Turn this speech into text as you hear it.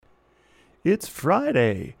It's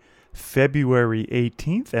Friday, February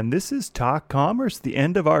 18th, and this is Talk Commerce, the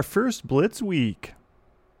end of our first Blitz week.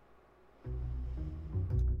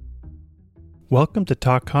 Welcome to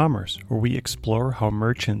Talk Commerce, where we explore how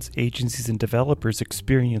merchants, agencies, and developers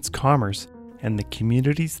experience commerce and the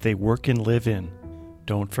communities they work and live in.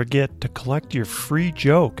 Don't forget to collect your free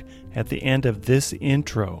joke at the end of this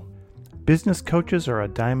intro. Business coaches are a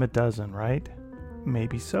dime a dozen, right?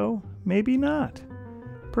 Maybe so, maybe not.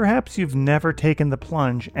 Perhaps you've never taken the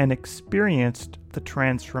plunge and experienced the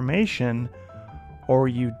transformation, or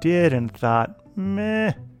you did and thought,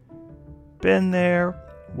 meh, been there.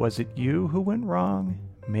 Was it you who went wrong?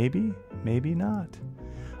 Maybe, maybe not.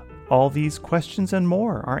 All these questions and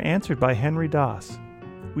more are answered by Henry Daas.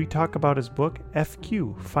 We talk about his book,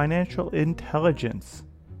 FQ, Financial Intelligence,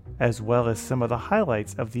 as well as some of the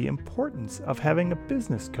highlights of the importance of having a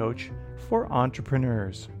business coach for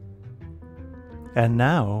entrepreneurs. And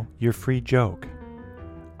now, your free joke.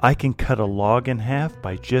 I can cut a log in half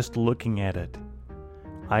by just looking at it.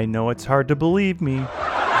 I know it's hard to believe me, but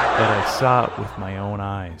I saw it with my own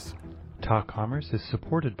eyes. Talk Commerce is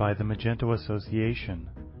supported by the Magento Association.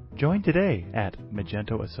 Join today at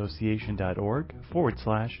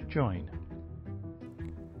magentoassociation.org/join.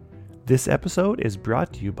 This episode is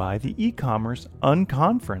brought to you by the e-commerce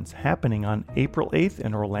Unconference happening on April 8th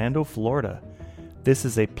in Orlando, Florida. This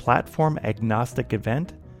is a platform-agnostic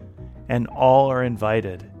event, and all are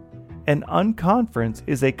invited. An unconference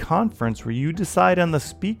is a conference where you decide on the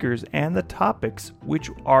speakers and the topics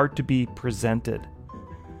which are to be presented.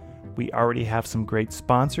 We already have some great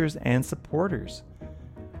sponsors and supporters.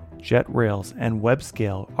 JetRails and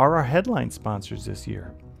WebScale are our headline sponsors this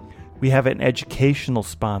year. We have an educational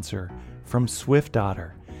sponsor from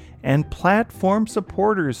SwiftOtter, and platform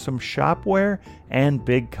supporters from Shopware and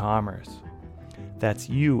BigCommerce. That's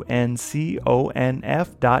unconf.us,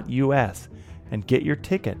 and get your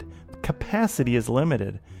ticket. Capacity is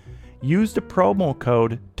limited. Use the promo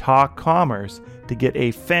code TALKCommerce to get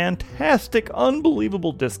a fantastic,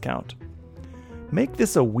 unbelievable discount. Make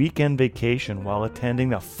this a weekend vacation while attending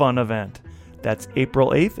the fun event. That's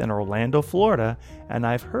April 8th in Orlando, Florida, and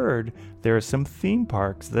I've heard there are some theme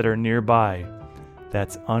parks that are nearby.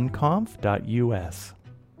 That's unconf.us.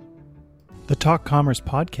 The Talk Commerce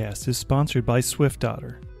podcast is sponsored by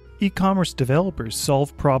SwiftOtter. E-commerce developers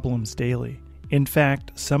solve problems daily. In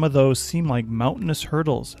fact, some of those seem like mountainous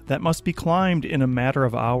hurdles that must be climbed in a matter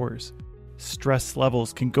of hours. Stress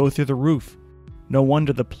levels can go through the roof. No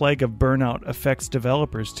wonder the plague of burnout affects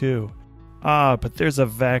developers too. But there's a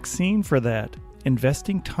vaccine for that.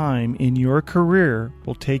 Investing time in your career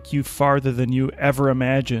will take you farther than you ever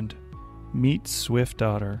imagined. Meet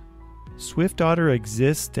SwiftOtter. SwiftOtter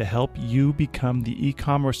exists to help you become the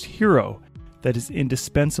e-commerce hero that is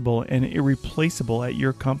indispensable and irreplaceable at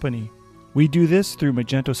your company. We do this through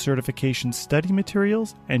Magento certification study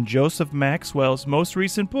materials and Joseph Maxwell's most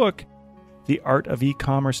recent book, The Art of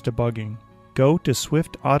E-commerce Debugging. Go to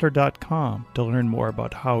swiftotter.com to learn more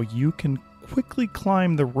about how you can quickly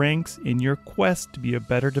climb the ranks in your quest to be a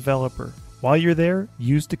better developer. While you're there,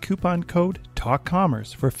 use the coupon code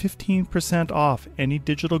TALKCommerce for 15% off any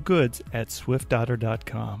digital goods at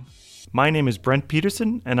swiftotter.com. My name is Brent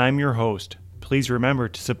Peterson, and I'm your host. Please remember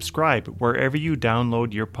to subscribe wherever you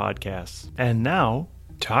download your podcasts. And now,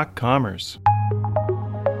 Talk Commerce.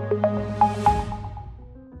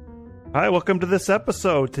 Hi, welcome to this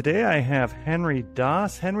episode. Today I have Henry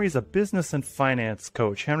Daas. Henry's a business and finance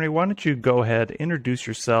coach. Henry, why don't you go ahead, introduce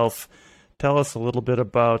yourself, tell us a little bit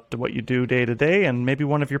about what you do day to day and maybe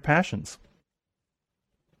one of your passions.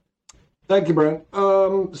 Thank you, Brent.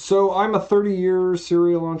 So I'm a 30-year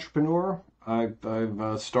serial entrepreneur. I've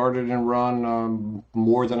started and run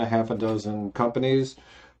more than a half a dozen companies.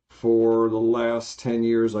 For the last 10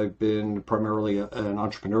 years, I've been primarily an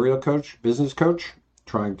entrepreneurial coach, business coach,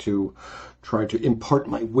 trying to impart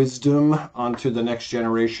my wisdom onto the next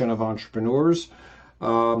generation of entrepreneurs.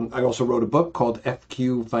 I also wrote a book called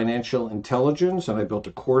FQ, Financial Intelligence, and I built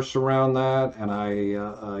a course around that, and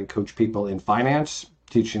I coach people in finance,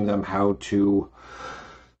 teaching them how to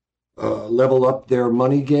level up their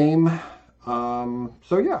money game.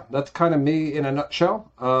 So yeah, that's kind of me in a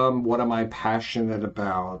nutshell. What am I passionate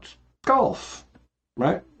about? Golf,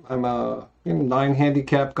 right? I'm a 9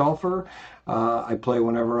 handicap golfer. I play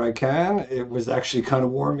whenever I can. It was actually kind of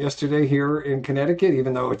warm yesterday here in Connecticut,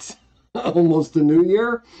 even though it's almost the new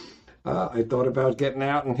year. I thought about getting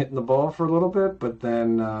out and hitting the ball for a little bit, but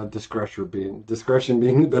then discretion being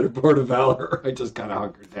the better part of valor, I just kind of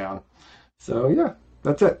hunkered down. So yeah,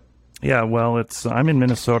 that's it. Yeah, well, I'm in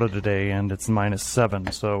Minnesota today, and it's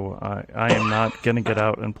 -7, so I am not going to get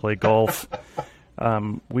out and play golf.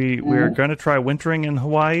 We're going to try wintering in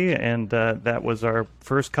Hawaii, and that was our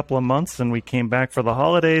first couple of months, and we came back for the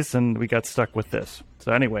holidays, and we got stuck with this.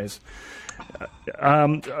 So, anyways,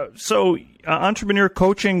 entrepreneur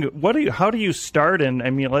coaching. How do you start? And I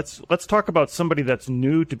mean, let's talk about somebody that's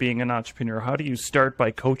new to being an entrepreneur. How do you start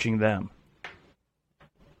by coaching them?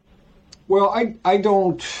 Well, I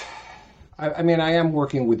don't. I mean, I am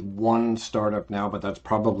working with one startup now, but that's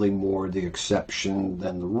probably more the exception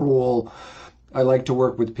than the rule. I like to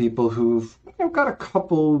work with people who've got a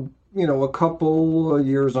couple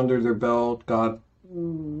years under their belt, got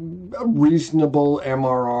a reasonable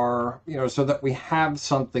MRR, so that we have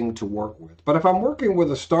something to work with. But if I'm working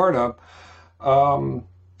with a startup,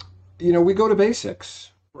 we go to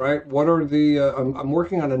basics, right? What are the? I'm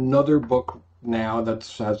working on another book now that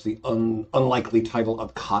has the unlikely title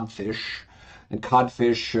of Codfish. And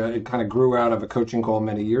Codfish, it kind of grew out of a coaching call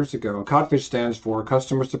many years ago. Codfish stands for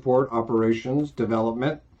Customer Support, Operations,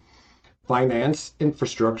 Development, Finance,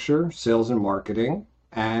 Infrastructure, Sales and Marketing,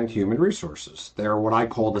 and Human Resources. They're what I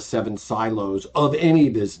call the 7 silos of any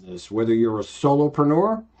business, whether you're a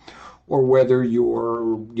solopreneur or whether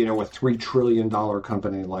you're, a $3 trillion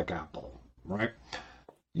company like Apple, right?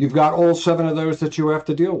 You've got all 7 of those that you have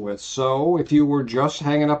to deal with. So if you were just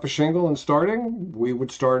hanging up a shingle and starting, we would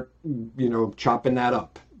start, chopping that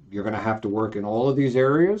up. You're going to have to work in all of these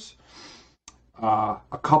areas. A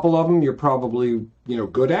couple of them you're probably,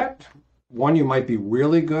 good at. One you might be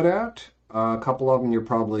really good at. A couple of them you're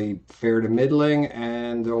probably fair to middling,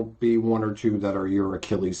 and there'll be 1 or 2 that are your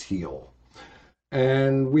Achilles heel.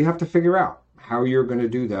 And we have to figure out how you're going to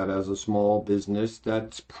do that as a small business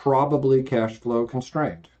that's probably cash flow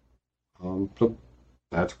constrained. So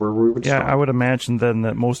that's where we would start. Yeah, I would imagine then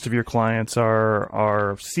that most of your clients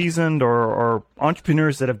are seasoned or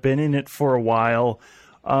entrepreneurs that have been in it for a while.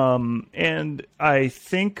 And I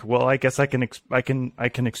think, well, I guess I can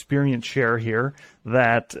experience share here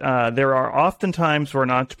that there are often times where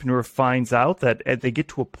an entrepreneur finds out that they get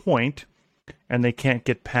to a point and they can't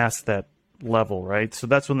get past that level, right? So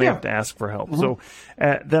that's when they have to ask for help. Mm-hmm. So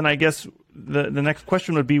then I guess the next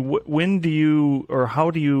question would be, when do you, or how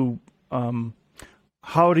do you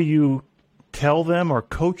tell them or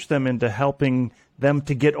coach them into helping them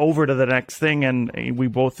to get over to the next thing? And we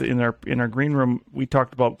both in our green room, we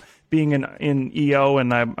talked about being in EO,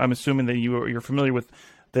 and I'm assuming that you're familiar with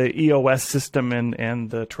the EOS system and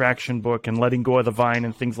the traction book and letting go of the vine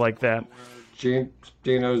and things like that.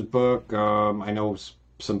 Gino's book. I know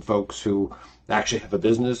some folks who actually have a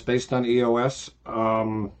business based on EOS.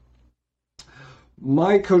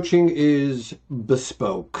 My coaching is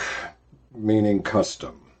bespoke, meaning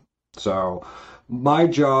custom. So my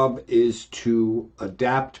job is to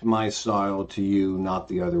adapt my style to you, not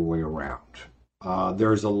the other way around.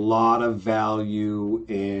 There's a lot of value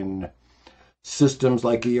in systems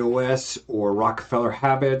like EOS or Rockefeller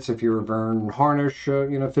Habits. If you're a Vern Harnish,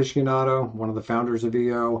 aficionado, one of the founders of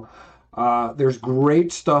EO, there's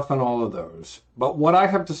great stuff in all of those. But what I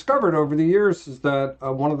have discovered over the years is that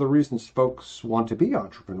one of the reasons folks want to be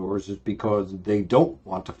entrepreneurs is because they don't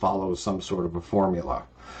want to follow some sort of a formula,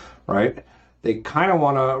 right? They kind of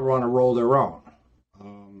want to roll their own.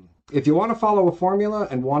 If you want to follow a formula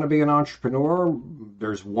and want to be an entrepreneur,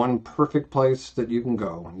 there's one perfect place that you can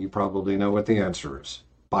go. You probably know what the answer is.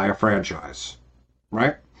 Buy a franchise,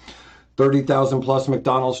 right? 30,000 plus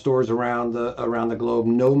McDonald's stores around the globe.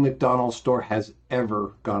 No McDonald's store has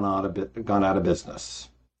ever gone out of business.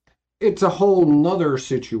 It's a whole nother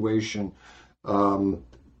situation.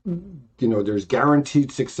 There's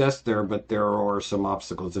guaranteed success there, but there are some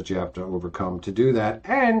obstacles that you have to overcome to do that.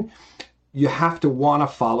 And you have to want to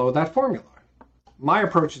follow that formula. My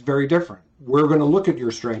approach is very different. We're going to look at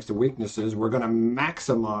your strengths and weaknesses. We're going to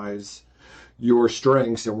maximize your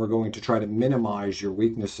strengths, and we're going to try to minimize your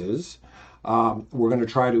weaknesses. We're going to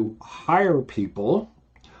try to hire people,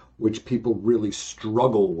 which people really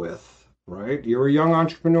struggle with, right? You're a young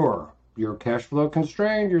entrepreneur. You're cash flow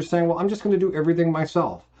constrained. You're saying, well, I'm just going to do everything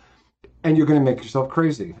myself. And you're going to make yourself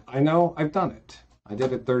crazy. I know, I've done it. I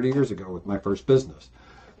did it 30 years ago with my first business.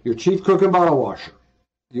 You're chief cook and bottle washer.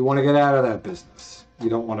 You want to get out of that business. You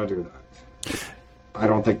don't want to do that. I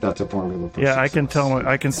don't think that's a formula for success.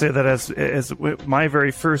 I can say that as my very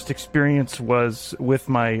first experience was with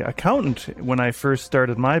my accountant when I first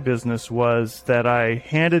started my business, was that I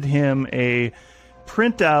handed him a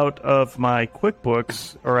printout of my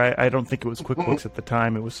QuickBooks, or I don't think it was QuickBooks at the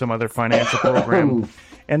time, it was some other financial program.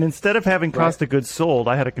 And instead of having cost of goods sold,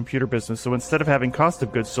 I had a computer business, so instead of having cost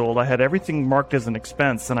of goods sold, I had everything marked as an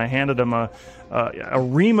expense, and I handed him a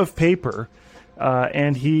ream of paper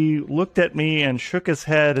And he looked at me and shook his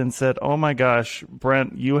head and said, "Oh my gosh,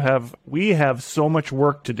 Brent, we have so much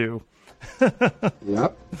work to do."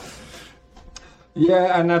 Yep.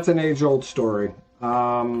 Yeah, and that's an age-old story.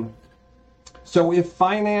 So if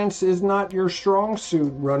finance is not your strong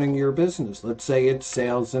suit running your business, let's say it's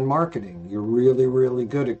sales and marketing, you're really, really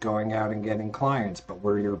good at going out and getting clients, but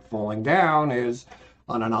where you're falling down is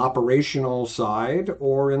on an operational side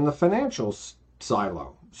or in the financial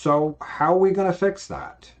silo. So how are we going to fix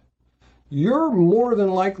that? You're more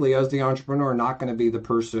than likely, as the entrepreneur, not going to be the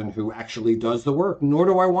person who actually does the work, nor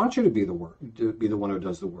do I want you to be the one who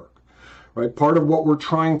does the work. Right? Part of what we're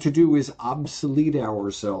trying to do is obsolete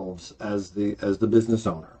ourselves as the business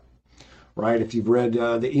owner. Right? If you've read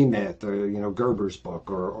the E-Myth or Gerber's book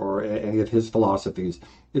or any of his philosophies,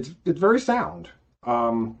 it's very sound.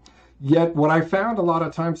 Yet what I found a lot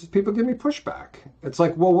of times is people give me pushback. It's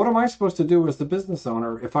like, well, what am I supposed to do as the business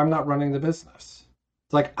owner if I'm not running the business?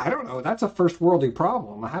 It's like, I don't know. That's a first worldly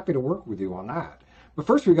problem. I'm happy to work with you on that. But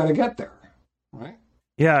first we got to get there, right?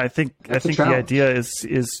 Yeah, I think the idea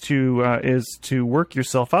is to work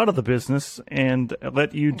yourself out of the business and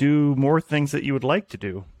let you do more things that you would like to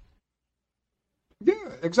do. Yeah,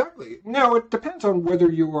 exactly. Now, it depends on whether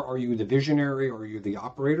are you the visionary or are you the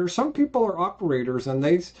operator? Some people are operators, and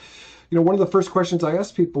one of the first questions I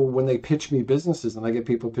ask people when they pitch me businesses, and I get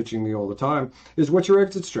people pitching me all the time, is what's your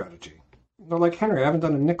exit strategy? They're like, Henry, I haven't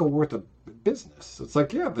done a nickel worth of business. It's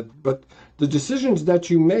like, yeah, but the decisions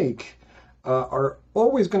that you make are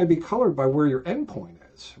always going to be colored by where your end point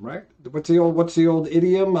is, right? What's the old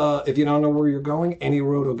idiom? If you don't know where you're going, any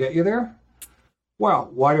road will get you there. Well,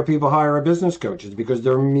 why do people hire a business coach? It's because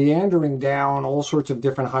they're meandering down all sorts of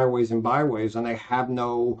different highways and byways, and they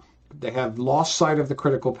have lost sight of the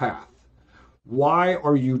critical path. Why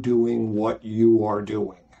are you doing what you are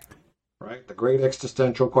doing? Right? The great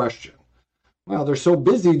existential question. Well, they're so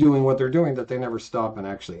busy doing what they're doing that they never stop and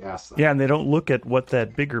actually ask that. Yeah, and they don't look at what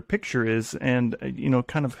that bigger picture is. And,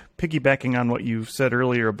 kind of piggybacking on what you said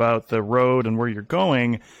earlier about the road and where you're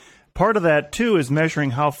going, part of that, too, is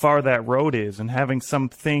measuring how far that road is and having some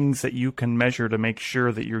things that you can measure to make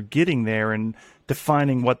sure that you're getting there and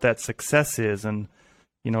defining what that success is. And,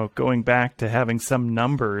 going back to having some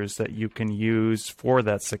numbers that you can use for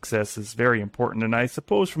that success is very important. And I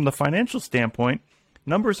suppose from the financial standpoint,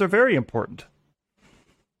 numbers are very important.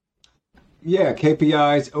 Yeah,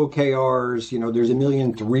 KPIs, OKRs, there's a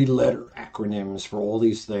million 3-letter acronyms for all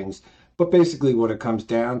these things. But basically what it comes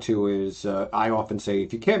down to is, I often say,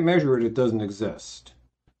 if you can't measure it, it doesn't exist,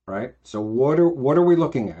 right? So what are we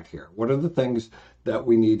looking at here? What are the things that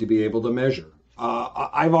we need to be able to measure?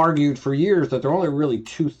 I've argued for years that there are only really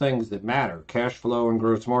 2 things that matter, cash flow and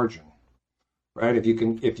gross margin, right? If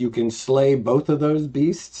you can slay both of those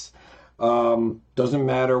beasts, doesn't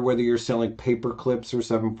matter whether you're selling paper clips or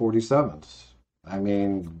 747s. I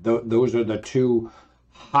mean, those are the 2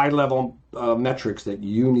 high-level metrics that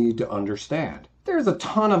you need to understand. There's a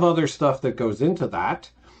ton of other stuff that goes into that.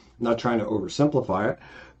 I'm not trying to oversimplify it,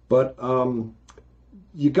 but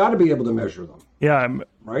you got to be able to measure them. Yeah,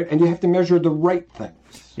 right, and you have to measure the right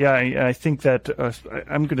things. Yeah, I think that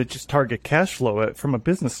I'm going to just target cash flow from a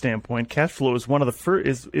business standpoint. Cash flow is one of the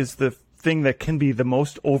is the thing that can be the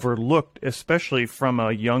most overlooked, especially from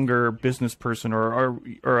a younger business person or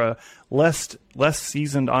a less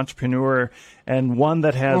seasoned entrepreneur, and one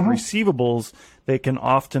that has receivables. They can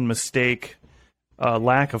often mistake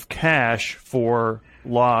lack of cash for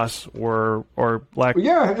loss or lack.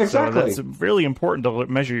 Yeah, exactly. So that's really important to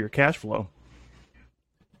measure your cash flow.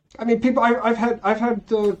 I mean, people. I've had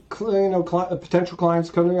potential clients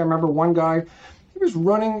come to me. I remember one guy. He was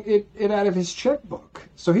running it out of his checkbook.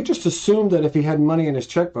 So he just assumed that if he had money in his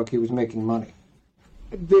checkbook, he was making money.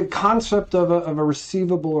 The concept of a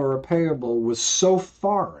receivable or a payable was so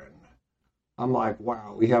foreign. I'm like,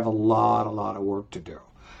 wow, we have a lot of work to do.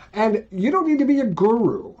 And you don't need to be a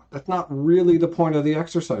guru. That's not really the point of the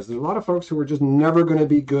exercise. There's a lot of folks who are just never going to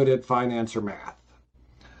be good at finance or math.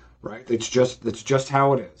 Right? It's just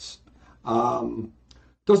how it is.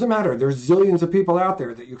 Doesn't matter. There's zillions of people out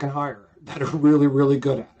there that you can hire that are really, really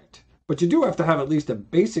good at it. But you do have to have at least a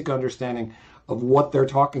basic understanding of what they're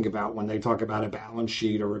talking about when they talk about a balance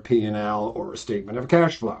sheet or a P&L or a statement of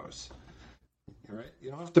cash flows. Right?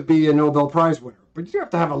 You don't have to be a Nobel Prize winner, but you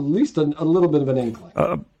have to have at least a little bit of an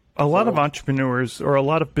inkling. A lot of entrepreneurs or a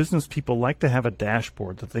lot of business people like to have a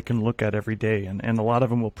dashboard that they can look at every day, and a lot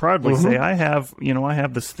of them will proudly say, I have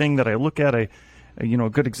this thing that I look at. A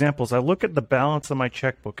good example is I look at the balance of my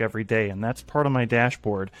checkbook every day, and that's part of my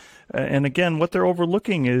dashboard. And again, what they're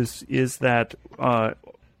overlooking is that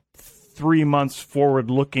 3 months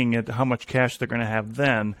forward looking at how much cash they're going to have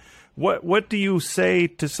then, What do you say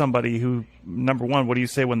to somebody who, number one, what do you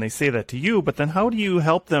say when they say that to you? But then how do you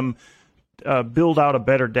help them build out a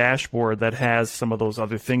better dashboard that has some of those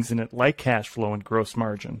other things in it, like cash flow and gross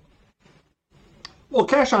margin? Well,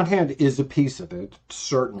 cash on hand is a piece of it,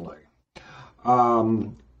 certainly.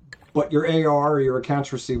 But your AR, your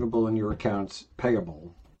accounts receivable, and your accounts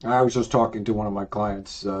payable. I was just talking to one of my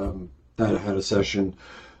clients that had a session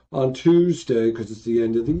on Tuesday because it's the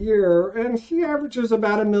end of the year, and he averages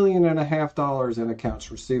about $1.5 million in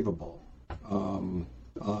accounts receivable on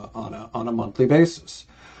a monthly basis.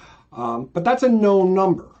 But that's a known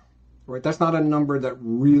number, right? That's not a number that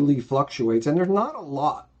really fluctuates, and there's not a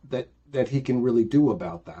lot that he can really do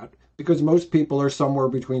about that because most people are somewhere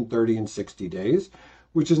between 30 and 60 days,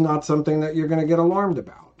 which is not something that you're going to get alarmed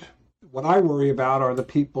about. What I worry about are the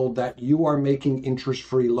people that you are making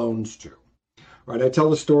interest-free loans to. Right, I tell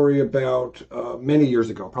the story about many years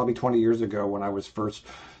ago, probably 20 years ago, when I was first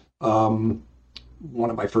one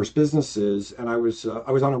of my first businesses, and I was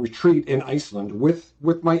on a retreat in Iceland with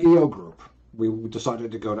my EO group. We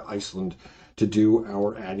decided to go to Iceland to do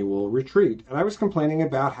our annual retreat, and I was complaining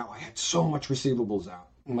about how I had so much receivables out.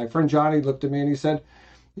 And my friend Johnny looked at me and he said,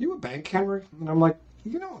 "Are you a bank, Henry?" And I'm like,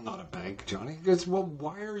 "I'm not a bank, Johnny." He goes, "Well,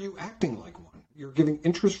 why are you acting like one? You're giving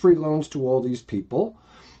interest-free loans to all these people.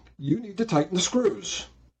 You need to tighten the screws."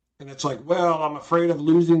 And it's like, well, I'm afraid of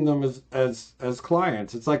losing them as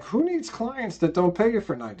clients. It's like, who needs clients that don't pay you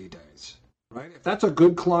for 90 days, right? If that's a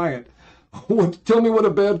good client, tell me what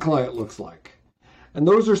a bad client looks like. And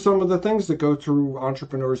those are some of the things that go through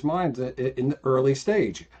entrepreneurs' minds in the early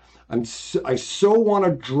stage. I so want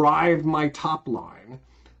to drive my top line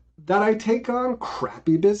that I take on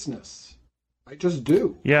crappy business. I just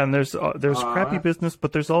do. Yeah, and there's crappy business,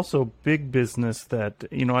 but there's also big business that,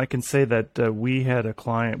 I can say that we had a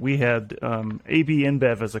client, we had AB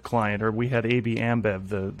InBev as a client, or we had AB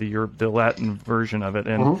AmBev, the Latin version of it,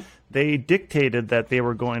 and they dictated that they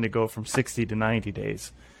were going to go from 60 to 90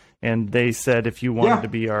 days. And they said if you wanted to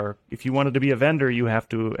be a vendor, you have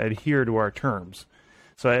to adhere to our terms.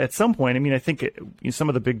 So at some point, I think some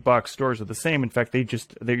of the big box stores are the same. In fact,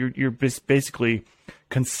 you're basically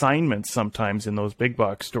consignments sometimes in those big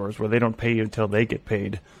box stores where they don't pay you until they get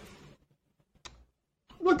paid.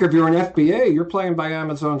 Look, if you're an FBA, you're playing by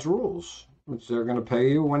Amazon's rules. They're going to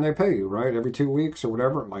pay you when they pay you, right? Every 2 weeks or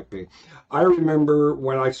whatever it might be. I remember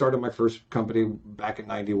when I started my first company back in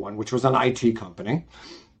 91, which was an IT company.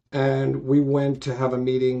 And we went to have a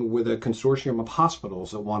meeting with a consortium of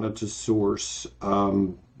hospitals that wanted to source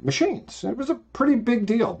machines. And it was a pretty big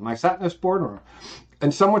deal. And I sat in this boardroom,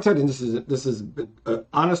 and someone said, and this is an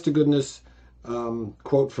honest to goodness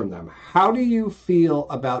quote from them. "How do you feel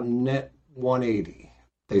about net 180?"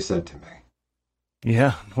 They said to me.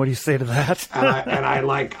 Yeah, what do you say to that?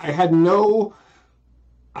 I had no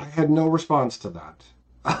response to that.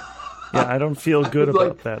 Yeah, I don't feel good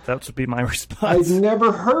about that. That would be my response. I've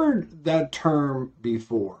never heard that term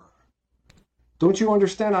before. Don't you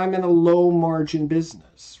understand? I'm in a low margin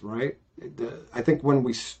business, right? I think when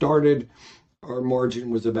we started, our margin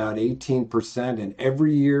was about 18%, and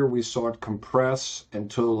every year we saw it compress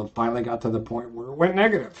until it finally got to the point where it went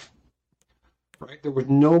negative. Right? There was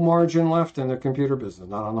no margin left in the computer business,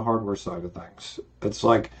 not on the hardware side of things. It's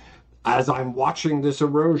like, as I'm watching this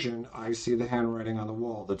erosion, I see the handwriting on the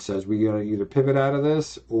wall that says we got to either pivot out of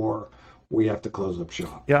this or we have to close up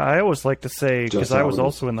shop. Yeah, I always like to say, because I was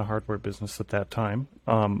also in the hardware business at that time,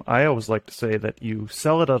 I always like to say that you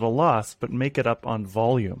sell it at a loss, but make it up on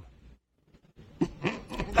volume.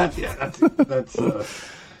 That's the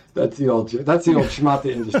old schmata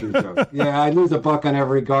industry joke. Yeah, I lose $1 on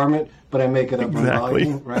every garment, but I make it up on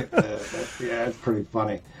volume, right? It's pretty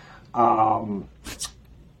funny.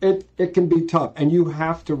 It can be tough, and you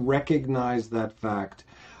have to recognize that fact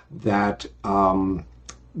that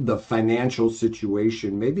the financial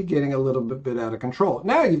situation may be getting a little bit out of control.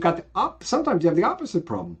 Now you've got sometimes you have the opposite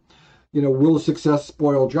problem. Will success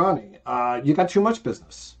spoil Johnny? You got too much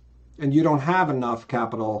business, and you don't have enough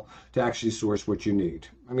capital to actually source what you need.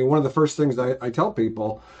 One of the first things I tell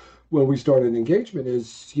people when we start an engagement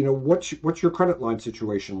is, what's your credit line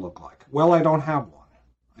situation look like? Well, I don't have one.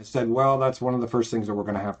 I said, well, that's one of the first things that we're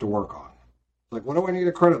going to have to work on. Like, what do I need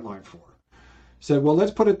a credit line for? I said, well,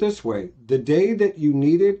 let's put it this way. The day that you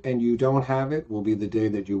need it and you don't have it will be the day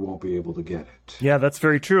that you won't be able to get it. Yeah, that's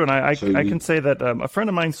very true. And I can say that a friend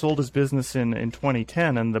of mine sold his business in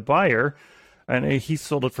 2010, and the buyer, and he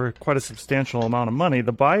sold it for quite a substantial amount of money.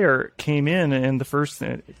 The buyer came in, and the first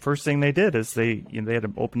thing they did is they had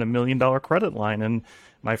to open $1 million credit line. And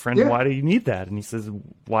my friend, why do you need that? And he says,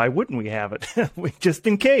 why wouldn't we have it? Just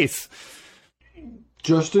in case.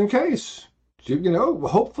 Just in case.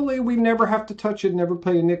 hopefully we never have to touch it, never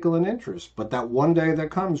pay a nickel in interest. But that one day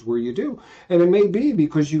that comes where you do. And it may be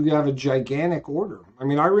because you have a gigantic order. I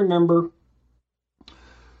mean, I remember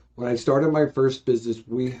when I started my first business,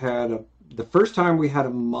 the first time we had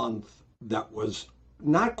a month that was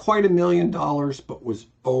not quite $1 million, but was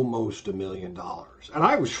almost $1 million. And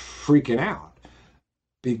I was freaking out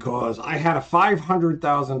because I had a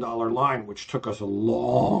 $500,000 line, which took us a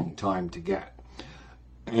long time to get.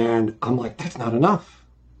 And I'm like, that's not enough.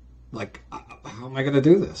 Like, how am I going to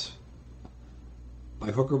do this?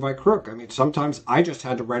 By hook or by crook? I mean, sometimes I just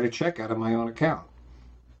had to write a check out of my own account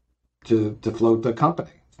to float the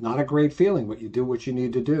company. It's not a great feeling, but you do what you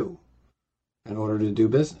need to do in order to do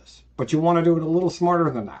business. But you want to do it a little smarter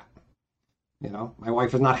than that. My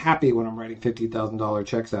wife is not happy when I'm writing $50,000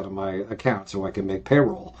 checks out of my account so I can make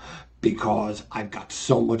payroll because I've got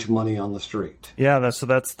so much money on the street. Yeah, that's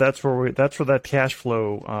where that cash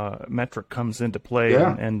flow metric comes into play,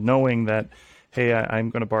 Yeah. and knowing that, hey, I'm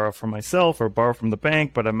going to borrow from myself or borrow from the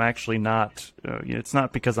bank, but I'm actually not. It's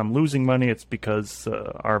not because I'm losing money; it's because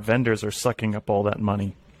our vendors are sucking up all that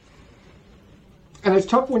money. And it's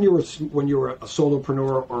tough when you're a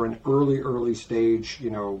solopreneur or an early stage,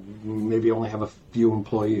 maybe only have a few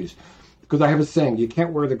employees. Because I have a saying, you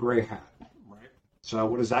can't wear the gray hat, right? So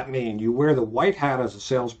what does that mean? You wear the white hat as a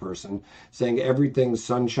salesperson, saying everything's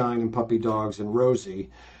sunshine and puppy dogs and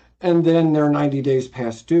rosy, and then they're 90 days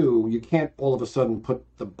past due. You can't all of a sudden put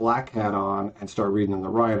the black hat on and start reading in the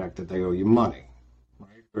riot act that they owe you money,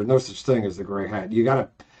 right? There's no such thing as the gray hat. You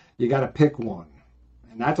gotta pick one.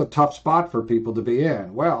 And that's a tough spot for people to be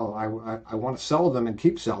in. Well, I want to sell them and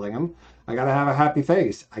keep selling them. I got to have a happy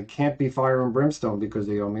face. I can't be fire and brimstone because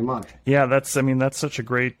they owe me money. Yeah, that's such a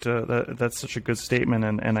great, that's such a good statement.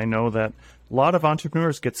 And I know that a lot of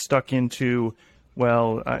entrepreneurs get stuck into,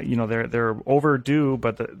 they're overdue,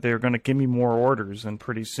 but they're going to give me more orders. And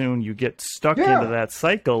pretty soon you get stuck into that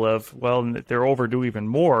cycle of, well, they're overdue even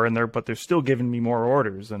more, but they're still giving me more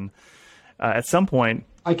orders. And at some point,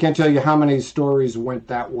 I can't tell you how many stories went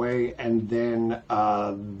that way, and then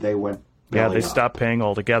they went belly up. Stopped paying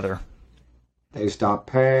altogether. They stopped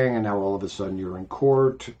paying, and now all of a sudden you're in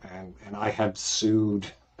court, and I have sued,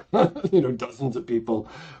 dozens of people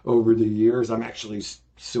over the years. I'm actually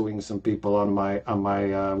suing some people on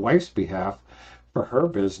my wife's behalf for her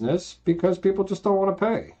business because people just don't want to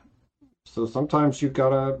pay. So sometimes you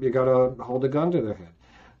gotta hold a gun to their head.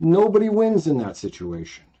 Nobody wins in that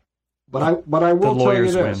situation. But I will tell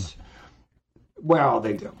you this. Win. Well,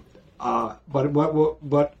 they do.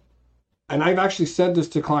 But and I've actually said this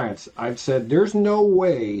to clients. I've said there's no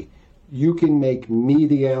way you can make me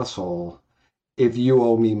the asshole if you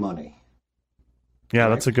owe me money. Yeah, right?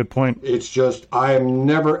 That's a good point. It's just I'm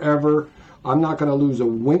not going to lose a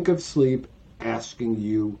wink of sleep asking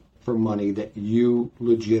you for money that you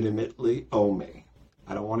legitimately owe me.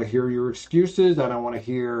 I don't want to hear your excuses. I don't want to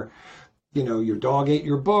hear your dog ate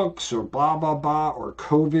your books or blah, blah, blah, or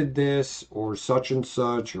COVID this or such and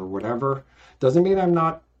such or whatever. Doesn't mean I'm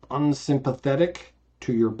not unsympathetic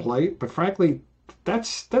to your plight, but frankly,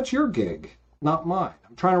 that's your gig, not mine.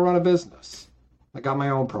 I'm trying to run a business. I got my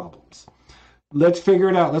own problems. Let's figure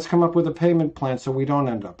it out. Let's come up with a payment plan so we don't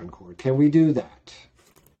end up in court. Can we do that?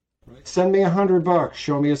 Right? Send me $100.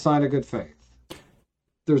 Show me a sign of good faith.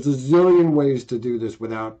 There's a zillion ways to do this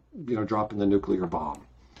without, dropping the nuclear bomb.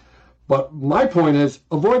 But my point is,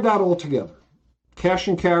 avoid that altogether. Cash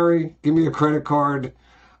and carry, give me a credit card.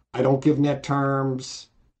 I don't give net terms.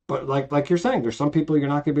 But like you're saying, there's some people you're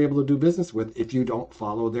not going to be able to do business with if you don't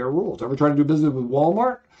follow their rules. Ever try to do business with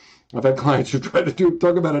Walmart? I've had clients who try to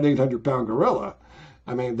talk about an 800-pound gorilla.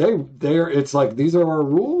 I mean, it's like, these are our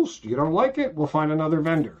rules. You don't like it? We'll find another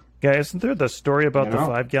vendor. Yeah, isn't there the story about the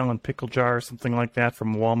 5-gallon pickle jar or something like that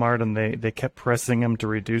from Walmart, and they kept pressing them to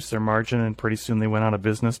reduce their margin, and pretty soon they went out of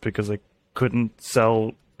business because they couldn't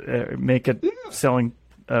selling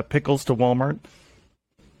pickles to Walmart?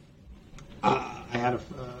 I had a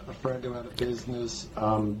friend who had a business.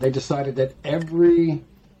 They decided that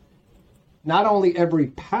not only every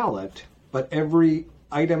pallet, but every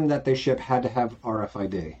item that they ship had to have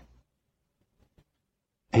RFID.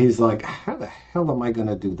 He's like, how the hell am I going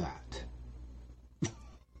to do that?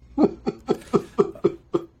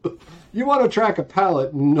 You want to track a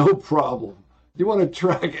pallet? No problem. You want to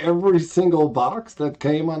track every single box that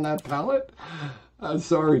came on that pallet? I'm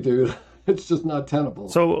sorry, dude. It's just not tenable.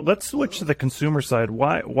 So let's switch to the consumer side.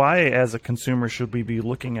 Why, as a consumer, should we be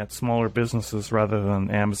looking at smaller businesses rather than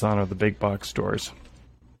Amazon or the big box stores?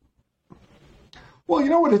 Well, you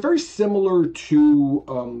know what? It's very similar to,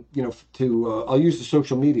 I'll use the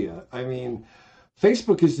social media. I mean,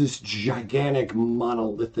 Facebook is this gigantic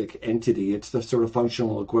monolithic entity. It's the sort of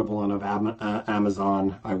functional equivalent of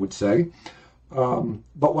Amazon, I would say.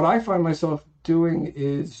 But what I find myself doing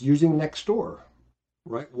is using Nextdoor,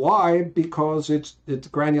 right? Why? Because it's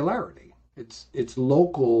granularity. It's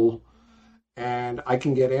local, and I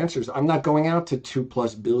can get answers. I'm not going out to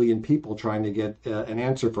 2+ billion people trying to get an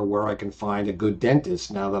answer for where I can find a good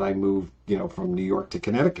dentist now that I moved, from New York to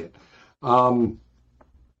Connecticut.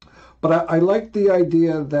 But I like the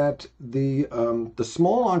idea that the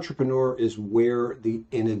small entrepreneur is where the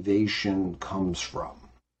innovation comes from.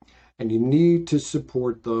 And you need to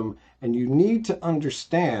support them, and you need to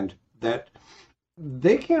understand that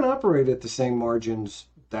they can't operate at the same margins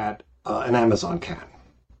that an Amazon can,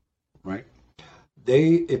 right?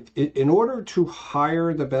 In order to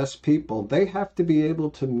hire the best people, they have to be able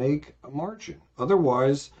to make a margin.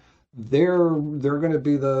 Otherwise, they're going to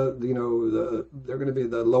be they're going to be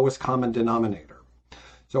the lowest common denominator.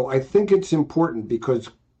 So I think it's important because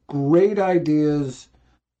great ideas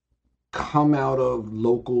come out of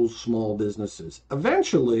local small businesses.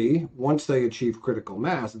 Eventually, once they achieve critical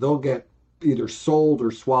mass, they'll get either sold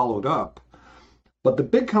or swallowed up. But the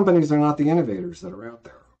big companies are not the innovators that are out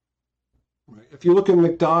there. Right? If you look at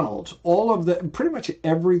McDonald's, pretty much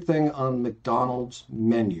everything on McDonald's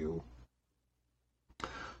menu,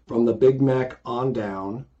 from the Big Mac on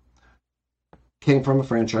down, came from a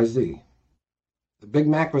franchisee. The Big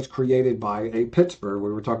Mac was created by a Pittsburgh,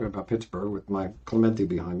 we were talking about Pittsburgh with my Clementi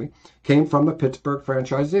behind me, came from a Pittsburgh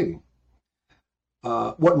franchisee.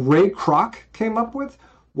 What Ray Kroc came up with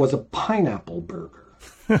was a pineapple burger.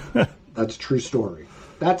 That's a true story.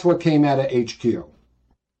 That's what came out of HQ.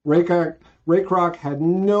 Ray Kroc had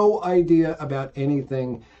no idea about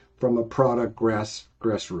anything from a product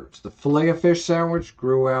grassroots. The Filet-O-Fish sandwich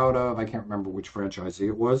grew out of, I can't remember which franchisee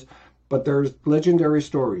it was, but there's legendary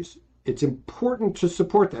stories. It's important to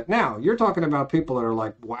support that. Now, you're talking about people that are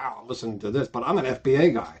like, wow, I'm listening to this, but I'm an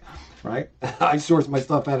FBA guy, right? I source my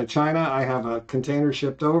stuff out of China. I have a container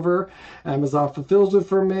shipped over. Amazon fulfills it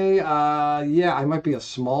for me. Yeah, I might be a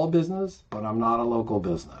small business, but I'm not a local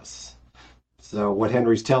business. So what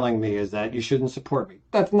Henry's telling me is that you shouldn't support me.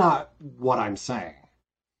 That's not what I'm saying.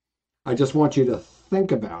 I just want you to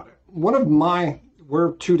think about it.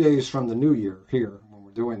 We're 2 days from the new year here when we're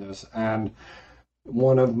doing this, and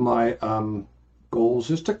one of my goals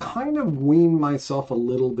is to kind of wean myself a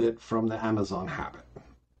little bit from the Amazon habit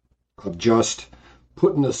of just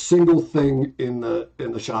putting a single thing in the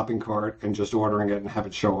shopping cart and just ordering it and have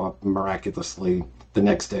it show up miraculously the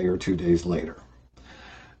next day or 2 days later.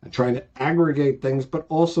 And trying to aggregate things, but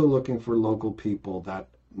also looking for local people that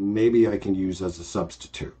maybe I can use as a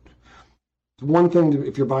substitute. It's one thing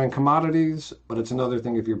if you're buying commodities, but it's another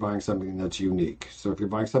thing if you're buying something that's unique. So if you're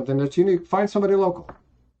buying something that's unique, find somebody local.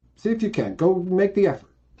 See if you can. Go make the effort.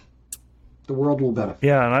 The world will benefit.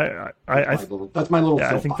 Yeah, and that's my little.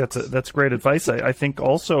 Yeah, I think that's great advice. I think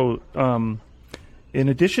also, in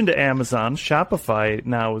addition to Amazon, Shopify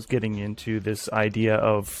now is getting into this idea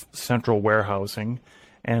of central warehousing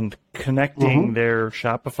and connecting their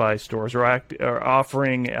Shopify stores, or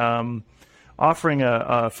offering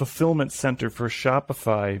a fulfillment center for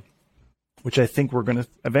Shopify, which I think we're going to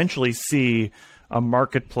eventually see a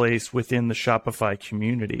marketplace within the Shopify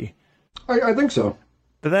community. I think so.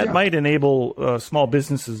 But that might enable small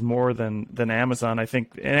businesses more than Amazon. I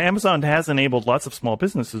think, and Amazon has enabled lots of small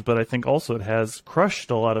businesses, but I think also it has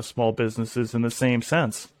crushed a lot of small businesses in the same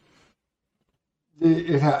sense.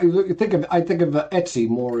 I think of Etsy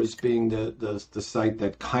more as being the site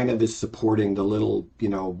that kind of is supporting the little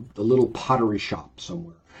pottery shop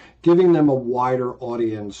somewhere, giving them a wider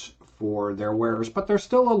audience for their wares, but they're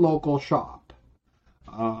still a local shop.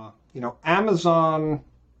 Amazon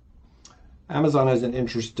has an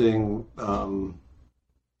interesting.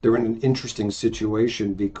 They're in an interesting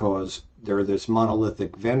situation because they're this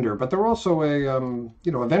monolithic vendor, but they're also a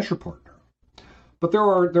venture partner. But there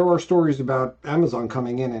are stories about Amazon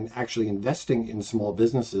coming in and actually investing in small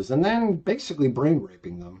businesses and then basically brain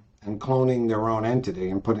raping them and cloning their own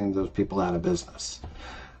entity and putting those people out of business.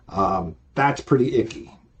 That's pretty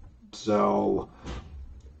icky. So,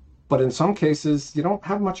 but in some cases, you don't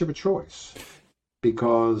have much of a choice,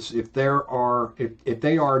 because if they are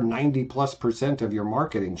 90+% of your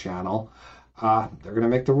marketing channel, they're going to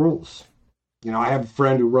make the rules. I have a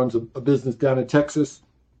friend who runs a business down in Texas.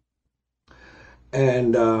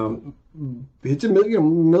 And it's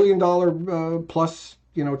 $1 million plus,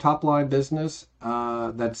 top line business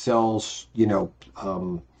that sells,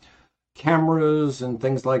 cameras and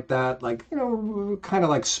things like that, like, kind of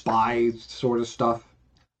like spy sort of stuff,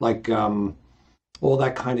 like all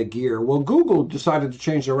that kind of gear. Well, Google decided to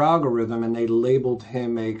change their algorithm and they labeled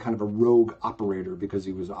him a kind of a rogue operator because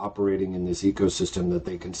he was operating in this ecosystem that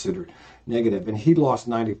they considered negative. And he lost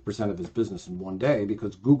 90% of his business in one day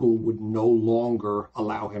because Google would no longer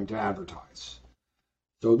allow him to advertise.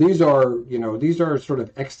 So these are sort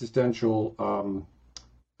of existential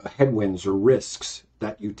headwinds or risks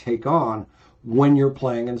that you take on when you're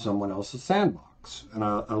playing in someone else's sandbox. And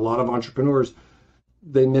a lot of entrepreneurs,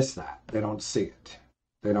 they miss that. They don't see it.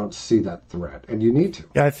 They don't see that threat, and you need to.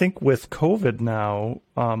 Yeah, I think with COVID now,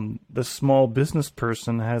 the small business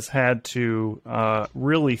person has had to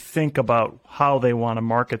really think about how they want to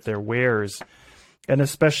market their wares, and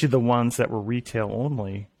especially the ones that were retail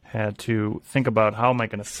only had to think about, how am I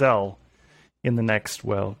going to sell in the next,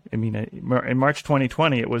 in March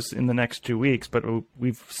 2020, it was in the next 2 weeks, but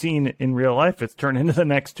we've seen in real life it's turned into the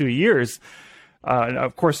next 2 years.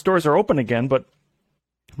 Of course, stores are open again, but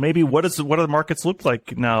maybe what do the markets look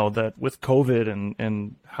like now that with COVID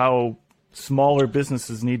and how smaller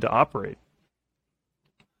businesses need to operate?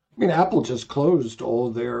 I mean, Apple just closed all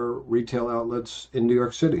of their retail outlets in New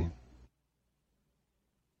York City.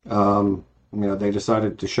 They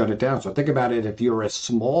decided to shut it down. So think about it, if you're a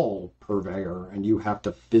small purveyor and you have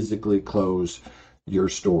to physically close your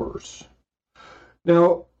stores.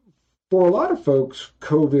 Now, for a lot of folks,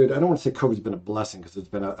 COVID, I don't want to say COVID's been a blessing because it's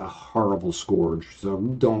been a horrible scourge. So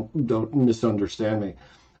don't misunderstand me.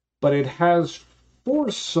 But it has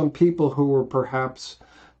forced some people who were perhaps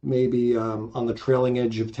maybe on the trailing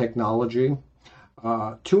edge of technology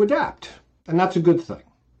to adapt. And that's a good thing.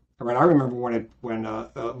 I mean, I remember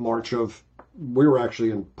we were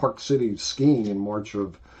actually in Park City skiing in March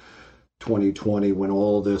of 2020 when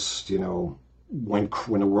all this, when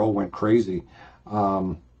the world went crazy.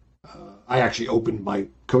 I actually opened my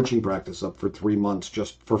coaching practice up for 3 months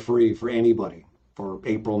just for free for anybody for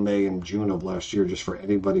April, May, and June of last year, just for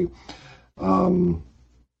anybody to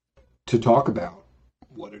talk about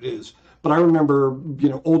what it is. But I remember,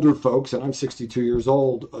 older folks, and I'm 62 years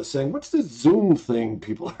old, saying, what's this Zoom thing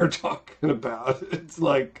people are talking about? It's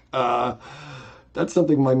like, that's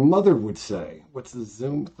something my mother would say. What's the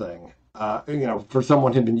Zoom thing? For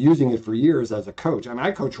someone who'd been using it for years as a coach. I mean,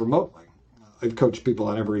 I coach remotely. I've coached people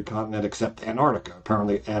on every continent except Antarctica.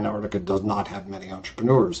 Apparently, Antarctica does not have many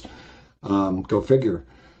entrepreneurs. Go figure.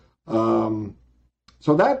 So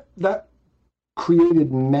that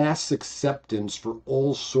created mass acceptance for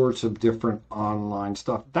all sorts of different online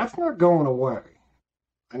stuff. That's not going away.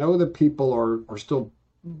 I know that people are still,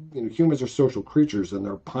 humans are social creatures and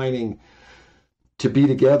they're pining to be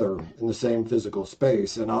together in the same physical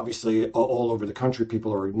space. And obviously all over the country,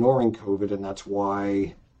 people are ignoring COVID, and that's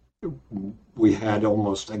why we had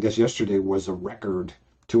almost, I guess yesterday was a record,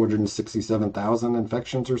 267,000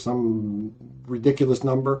 infections or some ridiculous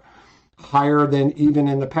number, higher than even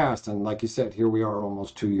in the past. And like you said, here we are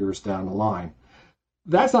almost 2 years down the line.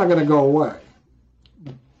 That's not going to go away.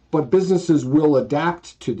 But businesses will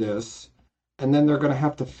adapt to this, and then they're going to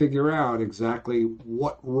have to figure out exactly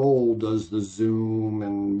what role does the Zoom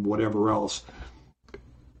and whatever else,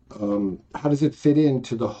 how does it fit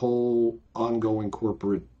into the whole ongoing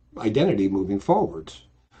corporate identity moving forwards?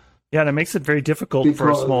 Yeah, and it makes it very difficult for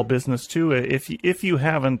a small business too. If you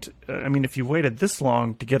haven't, if you waited this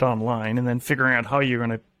long to get online and then figuring out how you're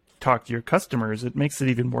going to talk to your customers, it makes it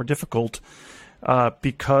even more difficult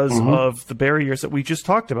because of the barriers that we just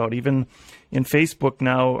talked about. Even in Facebook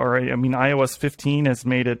now, iOS 15 has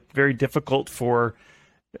made it very difficult for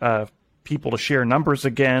people to share numbers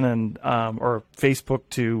again, and or Facebook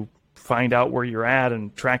to find out where you're at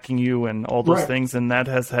and tracking you and all those things, and that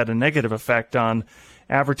has had a negative effect on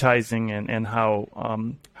advertising and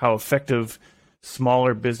how effective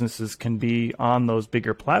smaller businesses can be on those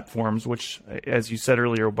bigger platforms, which, as you said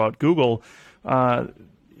earlier about Google,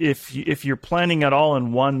 if you're planning it all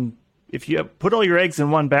in one, if you put all your eggs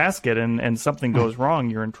in one basket and something goes wrong,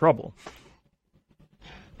 you're in trouble.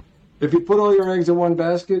 If you put all your eggs in one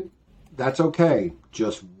basket, that's okay.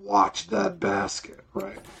 Just watch that basket,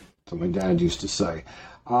 right? That's what my dad used to say.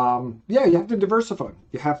 You have to diversify.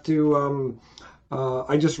 You have to...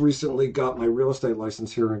 I just recently got my real estate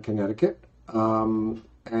license here in Connecticut, and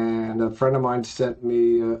a friend of mine sent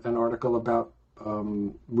me an article about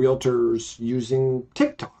realtors using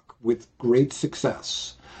TikTok with great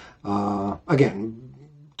success. Again,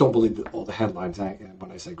 don't believe all the headlines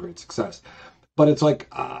when I say great success, but it's like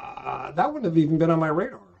that wouldn't have even been on my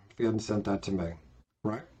radar if he hadn't sent that to me,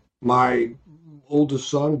 right? My oldest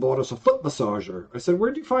son bought us a foot massager. I said,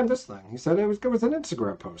 "Where'd you find this thing?" He said, it was an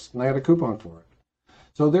Instagram post, and I had a coupon for it.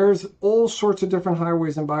 So there's all sorts of different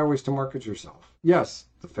highways and byways to market yourself. Yes,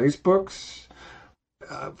 the Facebooks,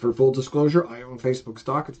 For full disclosure, I own Facebook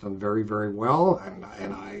stock. It's done very, very well, and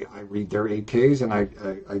I read their 8Ks, and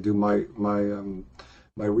I do my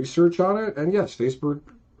research on it. And yes, Facebook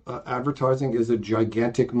advertising is a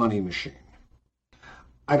gigantic money machine.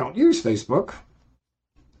 I don't use Facebook.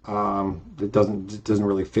 It doesn't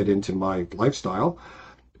really fit into my lifestyle,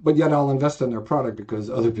 but yet I'll invest in their product because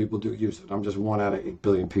other people do use it. I'm just one out of 8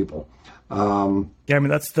 billion people. Yeah, I mean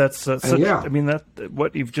that's such. yeah. I mean that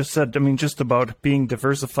what you've just said. I mean, just about being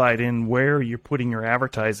diversified in where you're putting your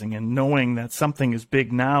advertising and knowing that something is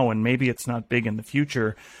big now and maybe it's not big in the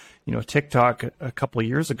future. You know, TikTok a couple of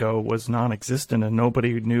years ago was non-existent and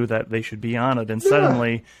nobody knew that they should be on it. And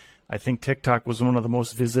suddenly, I think TikTok was one of the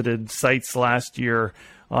most visited sites last year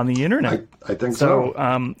on the internet. I think so.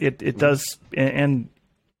 It does, and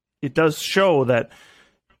it does show that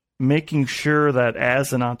making sure that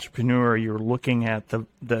as an entrepreneur you're looking at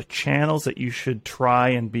the channels that you should try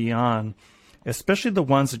and be on, especially the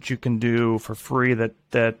ones that you can do for free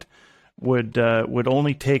that would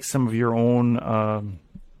only take some of your own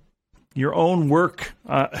work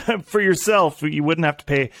for yourself. You wouldn't have to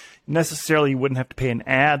pay necessarily. You wouldn't have to pay an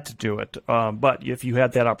ad to do it. But if you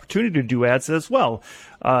had that opportunity to do ads as well,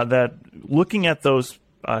 that looking at those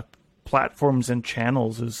platforms and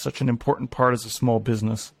channels is such an important part as a small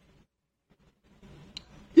business.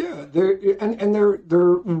 Yeah, they're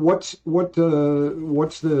what's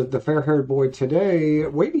the fair-haired boy today?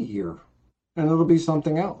 Wait a year, and it'll be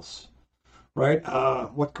something else. Right?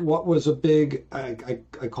 What was a big, I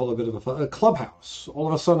call it a bit of a Clubhouse. All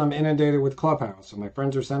of a sudden I'm inundated with Clubhouse and my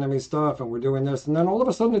friends are sending me stuff and we're doing this. And then all of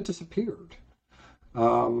a sudden it disappeared.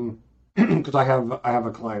 Because I have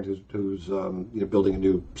a client who's building a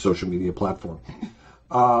new social media platform.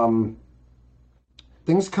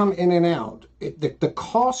 Things come in and out. The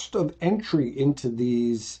cost of entry into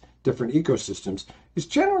these different ecosystems is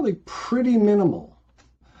generally pretty minimal.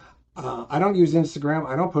 I don't use Instagram.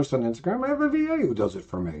 I don't post on Instagram. I have a VA who does it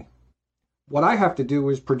for me. What I have to do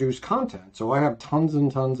is produce content. So I have tons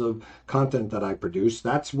and tons of content that I produce.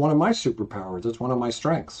 That's one of my superpowers. That's one of my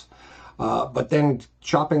strengths. But then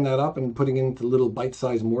chopping that up and putting it into little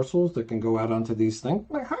bite-sized morsels that can go out onto these things,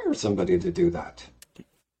 I hire somebody to do that.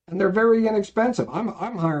 And they're very inexpensive.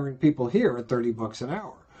 I'm hiring people here at $30 an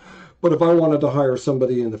hour. But if I wanted to hire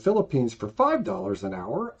somebody in the Philippines for $5 an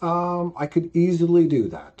hour, I could easily do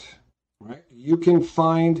that. Right? You can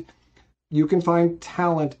find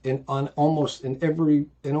talent in almost every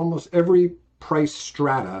price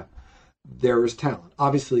strata. There is talent.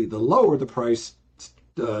 Obviously, the lower the price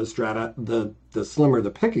strata, the slimmer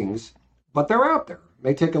the pickings. But they're out there.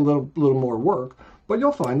 May take a little more work, but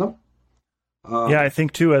you'll find them. Yeah, I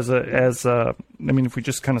think too. I mean, if we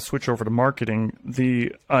just kind of switch over to marketing,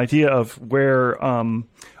 the idea of where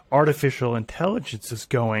artificial intelligence is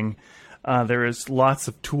going. There is lots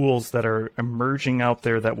of tools that are emerging out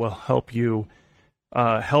there that will help you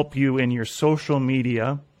in your social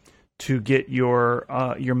media to get your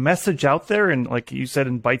message out there, and like you said,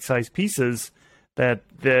 in bite-sized pieces, that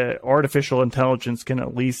the artificial intelligence can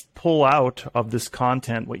at least pull out of this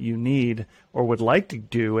content what you need or would like to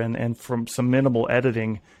do, and from some minimal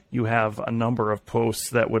editing, you have a number of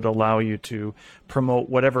posts that would allow you to promote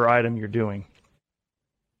whatever item you're doing.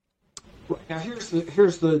 Now here's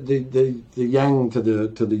the yang to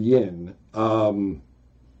the yin.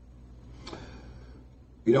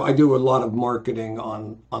 I do a lot of marketing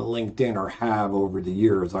on LinkedIn, or have over the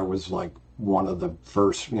years. I was like one of the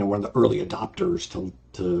first, one of the early adopters to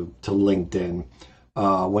LinkedIn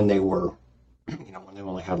when they were, when they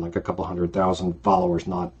only had like a couple 100,000 followers,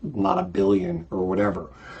 not a billion or whatever.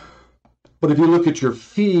 But if you look at your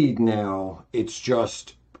feed now, it's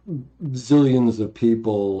just zillions of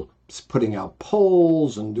people putting out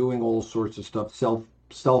polls and doing all sorts of stuff,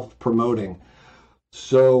 self-promoting.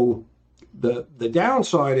 So the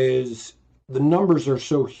downside is the numbers are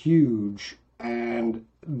so huge and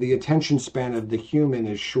the attention span of the human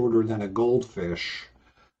is shorter than a goldfish.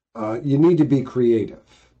 You need to be creative,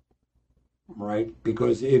 right?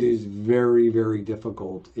 Because it is very, very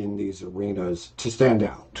difficult in these arenas to stand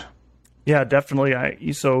out. Yeah, definitely.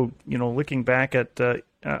 Looking back at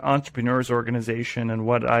Entrepreneurs Organization and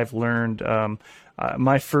what I've learned,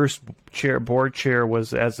 my first board chair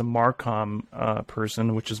was as a Marcom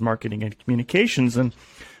person, which is marketing and communications, and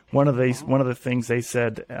one of the things they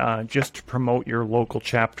said just to promote your local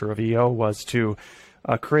chapter of EO was to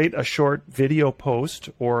create a short video post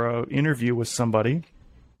or an interview with somebody,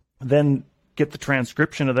 then get the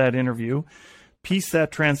transcription of that interview, piece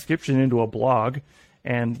that transcription into a blog,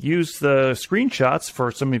 and use the screenshots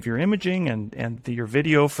for some of your imaging and your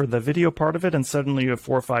video for the video part of it, and suddenly you have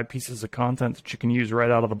 4 or 5 pieces of content that you can use right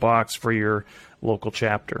out of the box for your local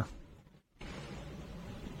chapter.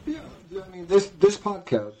 Yeah, I mean, this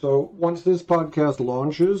podcast, so once this podcast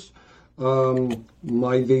launches,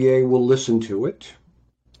 my VA will listen to it,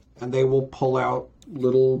 and they will pull out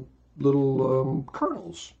little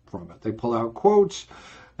kernels from it. They pull out quotes,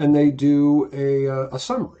 and they do a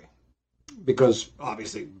summary. Because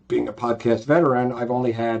obviously, being a podcast veteran, I've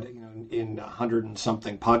only had, in 100 and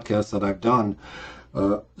something podcasts that I've done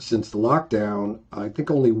since the lockdown, I think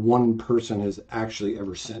only one person has actually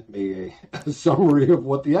ever sent me a summary of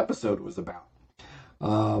what the episode was about.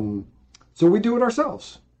 So we do it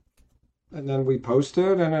ourselves. And then we post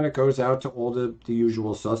it, and then it goes out to all the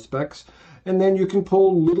usual suspects. And then you can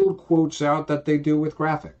pull little quotes out that they do with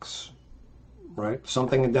graphics. Right?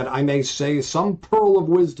 Something that I may say, some pearl of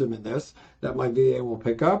wisdom in this, that my VA will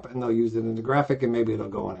pick up, and they'll use it in the graphic, and maybe it'll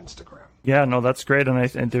go on Instagram. Yeah, no, that's great.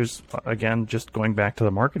 And there's, again, just going back to the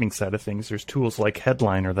marketing side of things, there's tools like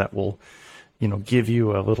Headliner that will, give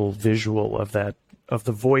you a little visual of that, of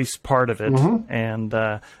the voice part of it, and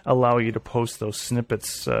allow you to post those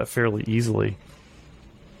snippets fairly easily.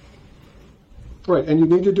 Right, and you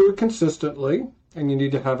need to do it consistently, and you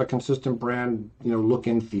need to have a consistent brand, look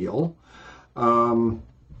and feel. I mean,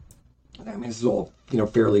 this is all,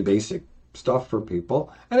 fairly basic stuff for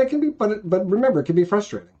people, and it can be, but remember, it can be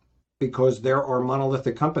frustrating because there are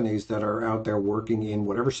monolithic companies that are out there working in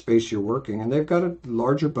whatever space you're working, and they've got a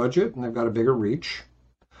larger budget and they've got a bigger reach.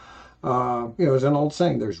 There's an old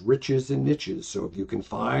saying, there's riches in niches. So if you can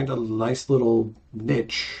find a nice little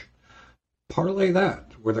niche, parlay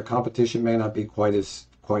that where the competition may not be quite as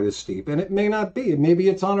steep, and it may not be. Maybe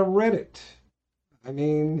it's on a Reddit. I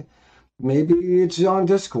mean, maybe it's on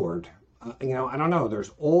Discord. I don't know.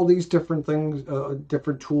 There's all these different things,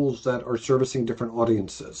 different tools that are servicing different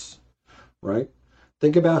audiences, right?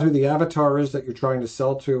 Think about who the avatar is that you're trying to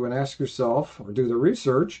sell to and ask yourself, or do the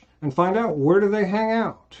research, and find out where do they hang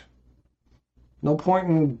out. No point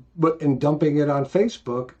in dumping it on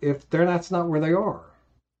Facebook if that's not where they are.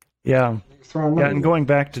 Yeah. And going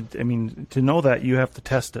back to know that, you have to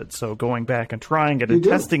test it. So going back and trying it and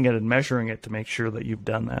testing it and measuring it to make sure that you've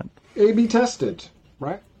done that. A/B tested,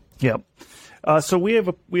 right? Yep. So we have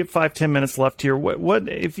 5-10 minutes left here. What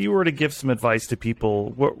if you were to give some advice to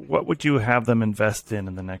people? What would you have them invest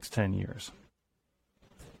in the next 10 years?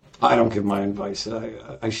 I don't give my advice.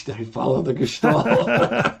 I follow the Gestalt.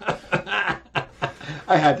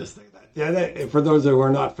 I had to say that. Yeah. For those who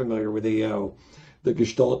are not familiar with EO, the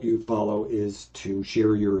Gestalt you follow is to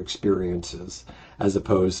share your experiences as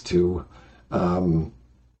opposed to,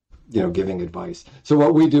 giving advice. So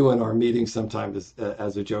what we do in our meetings sometimes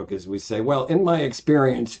as a joke is we say, well, in my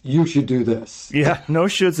experience, you should do this. Yeah, no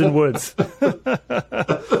shoulds and woulds.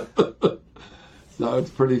 So it's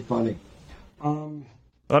pretty funny.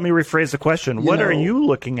 Let me rephrase the question. What are you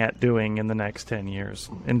looking at doing in the next 10 years,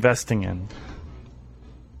 investing in?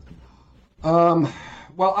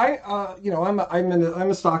 Well, I'm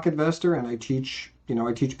a stock investor, and I teach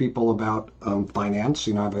people about finance.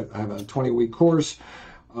 I have a 20-week course,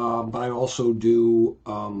 but I also do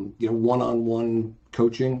one-on-one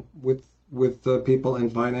coaching with people in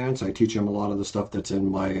finance. I teach them a lot of the stuff that's in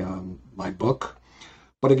my book.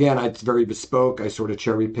 But again, it's very bespoke. I sort of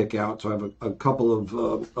cherry pick out. So I have a couple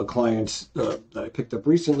of clients that I picked up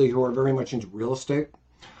recently who are very much into real estate.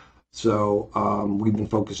 So we've been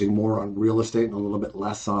focusing more on real estate and a little bit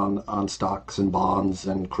less on stocks and bonds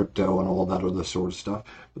and crypto and all that other sort of stuff.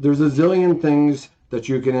 But there's a zillion things that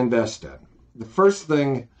you can invest in. The first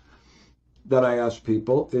thing that I ask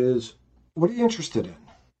people is, what are you interested in?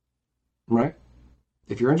 Right?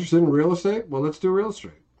 If you're interested in real estate, well, let's do real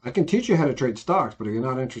estate. I can teach you how to trade stocks, but if you're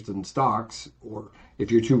not interested in stocks, or if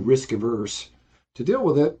you're too risk averse to deal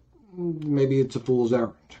with it, maybe it's a fool's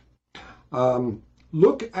errand.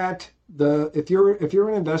 Look at if you're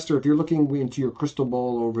an investor, if you're looking into your crystal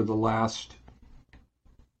ball over the last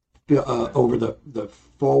over the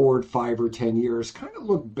forward 5 or 10 years, kind of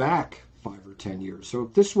look back 5 or 10 years. So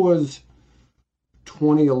if this was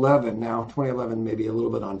 2011, now 2011 may be a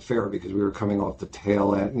little bit unfair because we were coming off the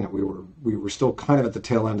tail end. We were still kind of at the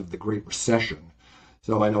tail end of the Great Recession.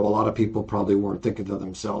 So I know a lot of people probably weren't thinking to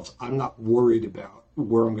themselves, I'm not worried about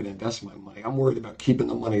where I'm going to invest my money. I'm worried about keeping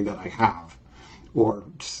the money that I have, or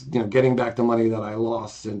getting back the money that I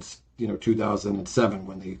lost since 2007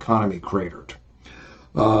 when the economy cratered.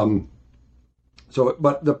 But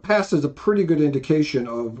the past is a pretty good indication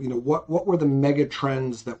of what were the mega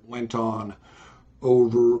trends that went on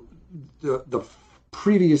over the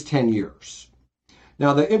previous 10 years.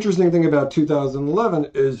 Now, the interesting thing about 2011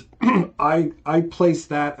 is I place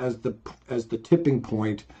that as the tipping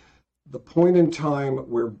point, the point in time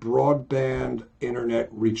where broadband internet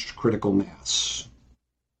reached critical mass.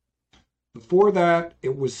 Before that,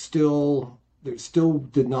 it still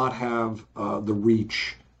did not have the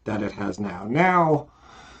reach that it has now. Now,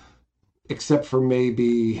 except for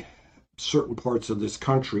maybe certain parts of this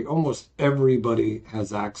country, almost everybody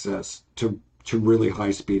has access to really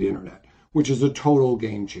high-speed internet, which is a total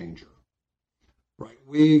game changer. Right?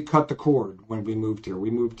 We cut the cord when we moved here. We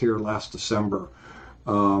moved here last December,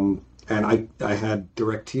 and I had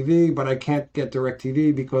DirecTV, but I can't get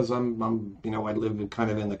DirecTV because I'm I live kind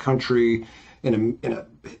of in the country, in a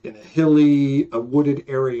hilly, wooded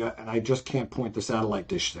area, and I just can't point the satellite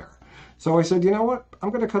dish there. So I said, you know what?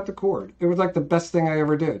 I'm going to cut the cord. It was like the best thing I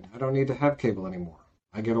ever did. I don't need to have cable anymore.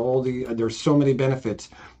 I get there's so many benefits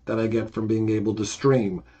that I get from being able to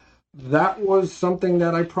stream. That was something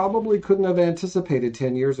that I probably couldn't have anticipated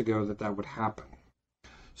 10 years ago that would happen.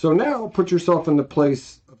 So now put yourself in the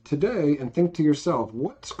place of today and think to yourself,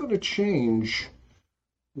 what's going to change?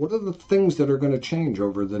 What are the things that are going to change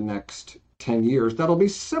over the next 10 years that'll be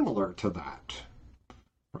similar to that?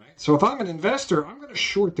 Right? So if I'm an investor, I'm going to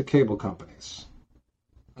short the cable companies.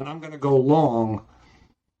 And I'm going to go long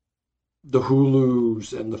the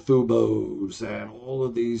Hulus and the Fubos and all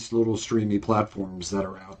of these little streamy platforms that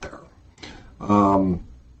are out there.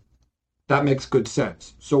 That makes good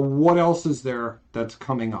sense. So what else is there that's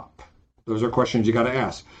coming up? Those are questions you got to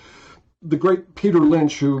ask. The great Peter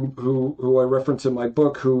Lynch, who I reference in my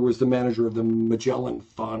book, who was the manager of the Magellan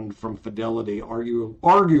Fund from Fidelity,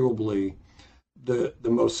 arguably the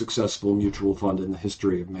most successful mutual fund in the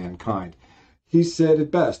history of mankind. He said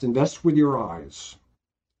it best, invest with your eyes.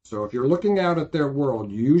 So if you're looking out at their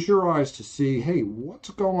world, use your eyes to see, hey, what's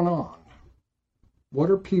going on? What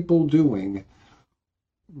are people doing?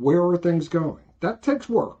 Where are things going? That takes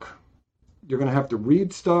work. You're going to have to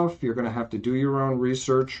read stuff. You're going to have to do your own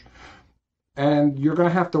research. And you're going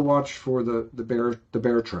to have to watch for the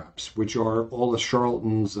bear traps, which are all the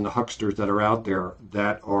charlatans and the hucksters that are out there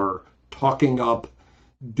that are talking up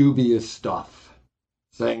dubious stuff,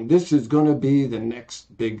 saying this is going to be the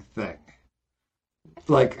next big thing.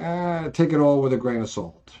 Like, take it all with a grain of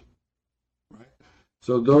salt. Right?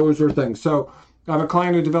 So those are things. So I have a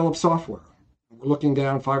client who develops software. We're looking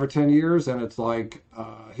down 5 or 10 years, and it's like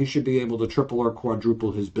he should be able to triple or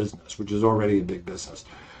quadruple his business, which is already a big business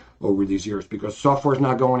over these years, because software is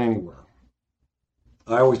not going anywhere.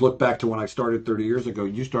 I always look back to when I started 30 years ago.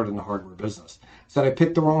 You started in the hardware business. I said I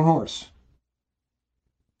picked the wrong horse.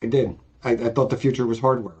 I did. I thought the future was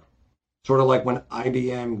hardware. Sort of like when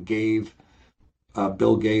IBM gave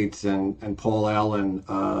Bill Gates and Paul Allen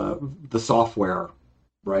the software,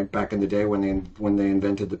 right, back in the day when they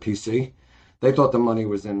invented the PC. They thought the money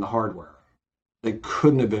was in the hardware. They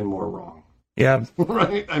couldn't have been more wrong. Yeah.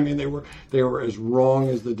 Right? I mean, they were as wrong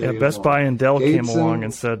as the day. Yeah, Best Buy and Dell came along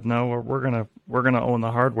and said, "No, we're gonna own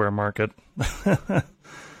the hardware market."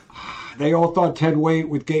 They all thought Ted Waite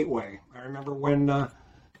with Gateway. I remember when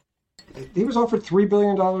he was offered $3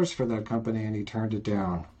 billion for that company and he turned it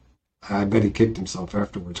down. I bet he kicked himself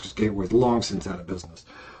afterwards because Gateway's long since out of business.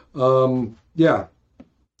 Yeah,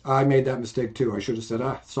 I made that mistake too. I should have said,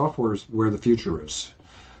 software is where the future is.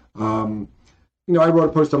 I wrote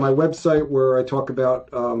a post on my website where I talk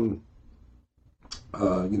about,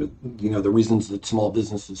 the reasons that small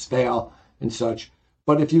businesses fail and such.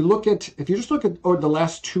 But if you just look at the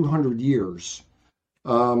last 200 years,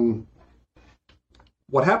 what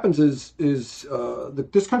happens is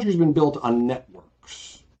this country's been built on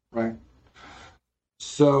networks, right?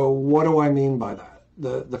 So what do I mean by that?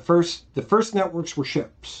 The first networks were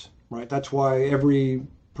ships, right? That's why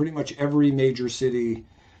pretty much every major city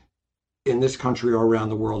in this country or around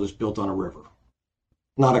the world is built on a river.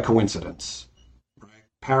 Not a coincidence, right?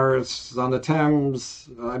 Paris is on the Thames.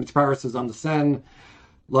 Paris is on the Seine.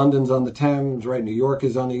 London's on the Thames, right? New York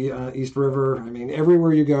is on the East River. I mean,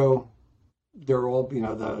 everywhere you go, they're all,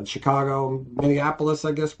 the Chicago, Minneapolis,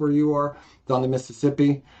 I guess, where you are, it's on the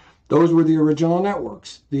Mississippi. Those were the original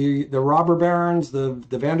networks. The robber barons, the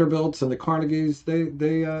Vanderbilts and the Carnegies, they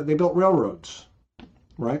built railroads,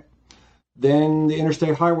 right? Then the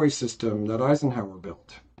interstate highway system that Eisenhower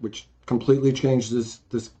built, which completely changed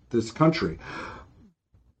this country.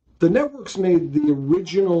 The networks made the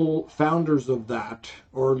original founders of that,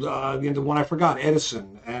 or the one I forgot,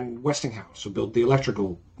 Edison and Westinghouse, who built the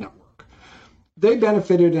electrical network. They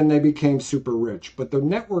benefited and they became super rich, but the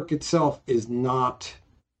network itself is not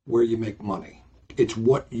where you make money. It's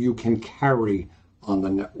what you can carry on the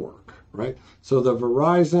network, right? So the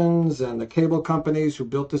Verizons and the cable companies who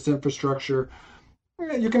built this infrastructure,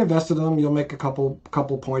 Yeah, you can invest in them. You'll make a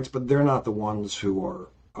couple points, but they're not the ones who are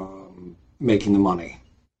making the money.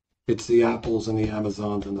 It's the Apples and the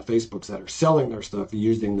Amazons and the Facebooks that are selling their stuff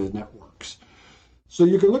using the networks. So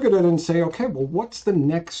you can look at it and say, okay, well, what's the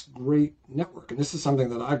next great network? And this is something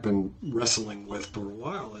that I've been wrestling with for a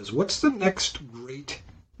while, is what's the next great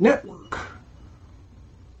network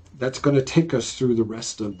that's going to take us through the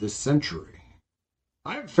rest of this century?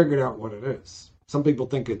 I haven't figured out what it is. Some people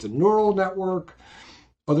think it's a neural network.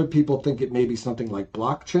 Other people think it may be something like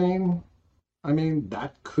blockchain. I mean,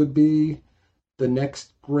 that could be the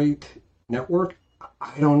next great network.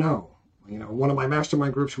 I don't know. One of my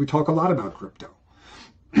mastermind groups, we talk a lot about crypto.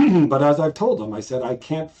 But as I've told them, I said, I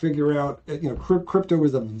can't figure out, crypto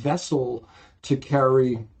is a vessel to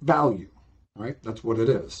carry value, right? That's what it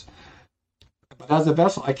is. But as a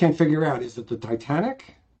vessel, I can't figure out, is it the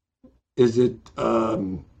Titanic? Is it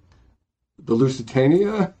the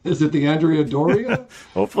Lusitania? Is it the Andrea Doria?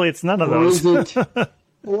 Hopefully it's none of those. Or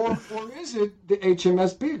is it the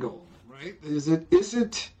HMS Beagle, right? Is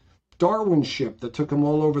it Darwin's ship that took them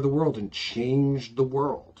all over the world and changed the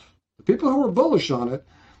world? The people who are bullish on it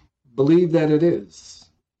believe that it is.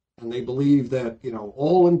 And they believe that,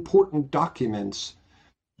 all important documents,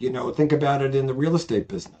 think about it in the real estate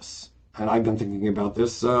business. And I've been thinking about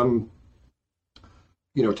this, title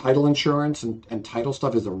insurance and title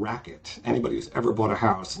stuff is a racket. Anybody who's ever bought a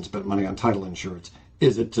house and spent money on title insurance,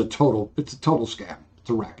 it's a total scam. It's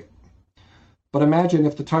a racket. But imagine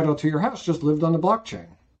if the title to your house just lived on the blockchain,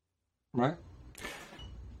 right?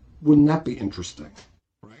 Wouldn't that be interesting?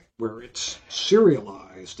 Where it's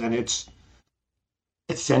serialized and it's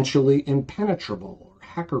essentially impenetrable or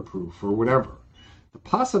hacker-proof or whatever. The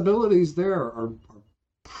possibilities there are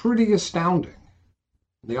pretty astounding.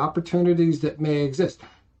 The opportunities that may exist.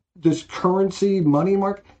 This currency, money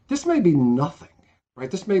market, this may be nothing,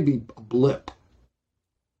 right? This may be a blip,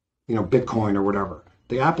 Bitcoin or whatever.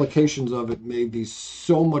 The applications of it may be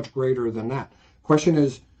so much greater than that. Question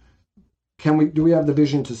is, do we have the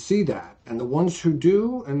vision to see that? And the ones who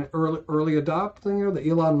do and early adopt, the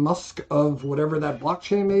Elon Musk of whatever that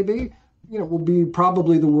blockchain may be, will be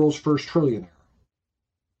probably the world's first trillionaire.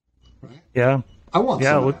 Right? Yeah. I want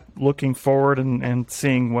some of that. Looking forward and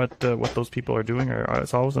seeing what those people are doing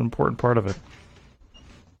is always an important part of it.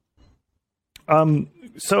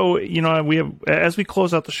 So, we have, as we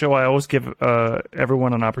close out the show, I always give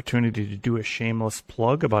everyone an opportunity to do a shameless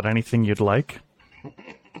plug about anything you'd like.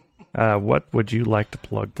 What would you like to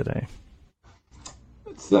plug today?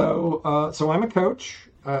 So I'm a coach.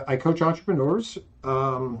 I coach entrepreneurs,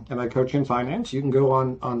 and I coach in finance. You can go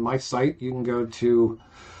on my site. You can go to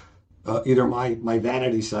either my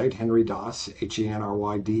vanity site, Henry Daas,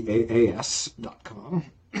 HenryDaas.com,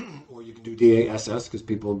 or you can do DASS because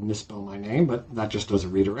people misspell my name, but that just does a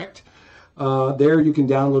redirect. There you can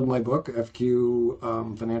download my book,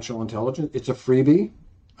 FQ Financial Intelligence. It's a freebie.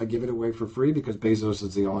 I give it away for free because Bezos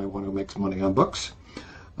is the only one who makes money on books.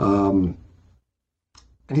 And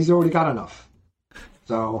he's already got enough.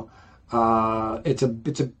 So it's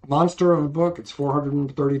a monster of a book. It's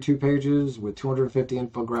 432 pages with 250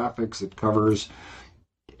 infographics. It covers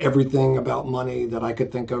everything about money that I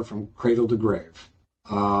could think of from cradle to grave.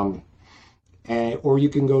 Or you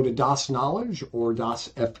can go to DAS Knowledge or DAS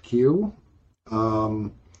FQ.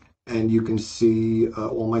 And you can see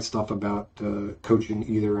all my stuff about coaching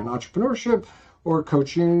either in entrepreneurship or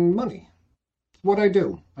coaching money. What I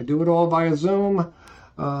do. I do it all via Zoom.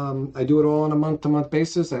 I do it all on a month-to-month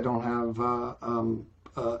basis. I don't have,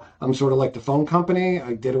 I'm sort of like the phone company.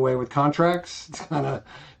 I did away with contracts. It's kind of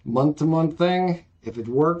month-to-month thing. If it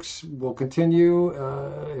works, we'll continue.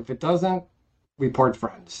 If it doesn't, we part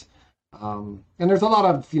friends. And there's a lot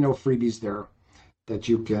of, freebies there that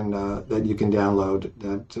you can download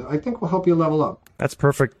that I think will help you level up. That's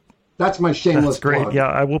perfect. That's my shameless That's great. plug. Yeah,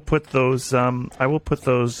 I will put those those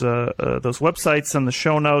websites in the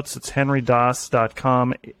show notes. It's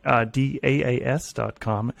henrydaas.com,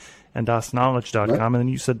 DAAS.com, and DASknowledge.com. Right. And then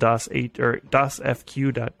you said DAS8 or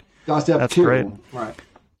DASFQ. DASFQ. That's great. Right.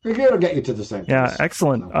 It'll get you to the same place. Yeah,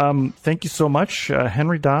 excellent. So. Thank you so much.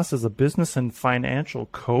 Henry Daas is a business and financial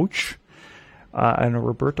coach and a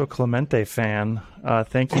Roberto Clemente fan.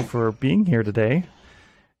 Thank you for being here today.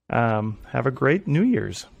 Have a great New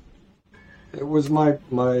Year's. It was my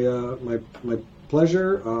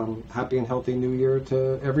pleasure. Happy and healthy New Year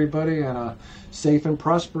to everybody, and a safe and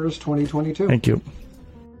prosperous 2022. Thank you.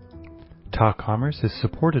 Talk Commerce is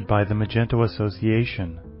supported by the Magento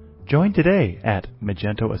Association. Join today at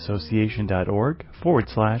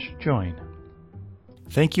magentoassociation.org/join.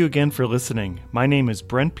 Thank you again for listening. My name is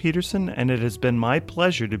Brent Peterson, and it has been my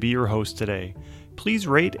pleasure to be your host today. please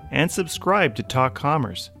rate and subscribe to Talk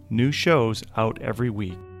Commerce. New shows out every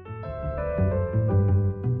week.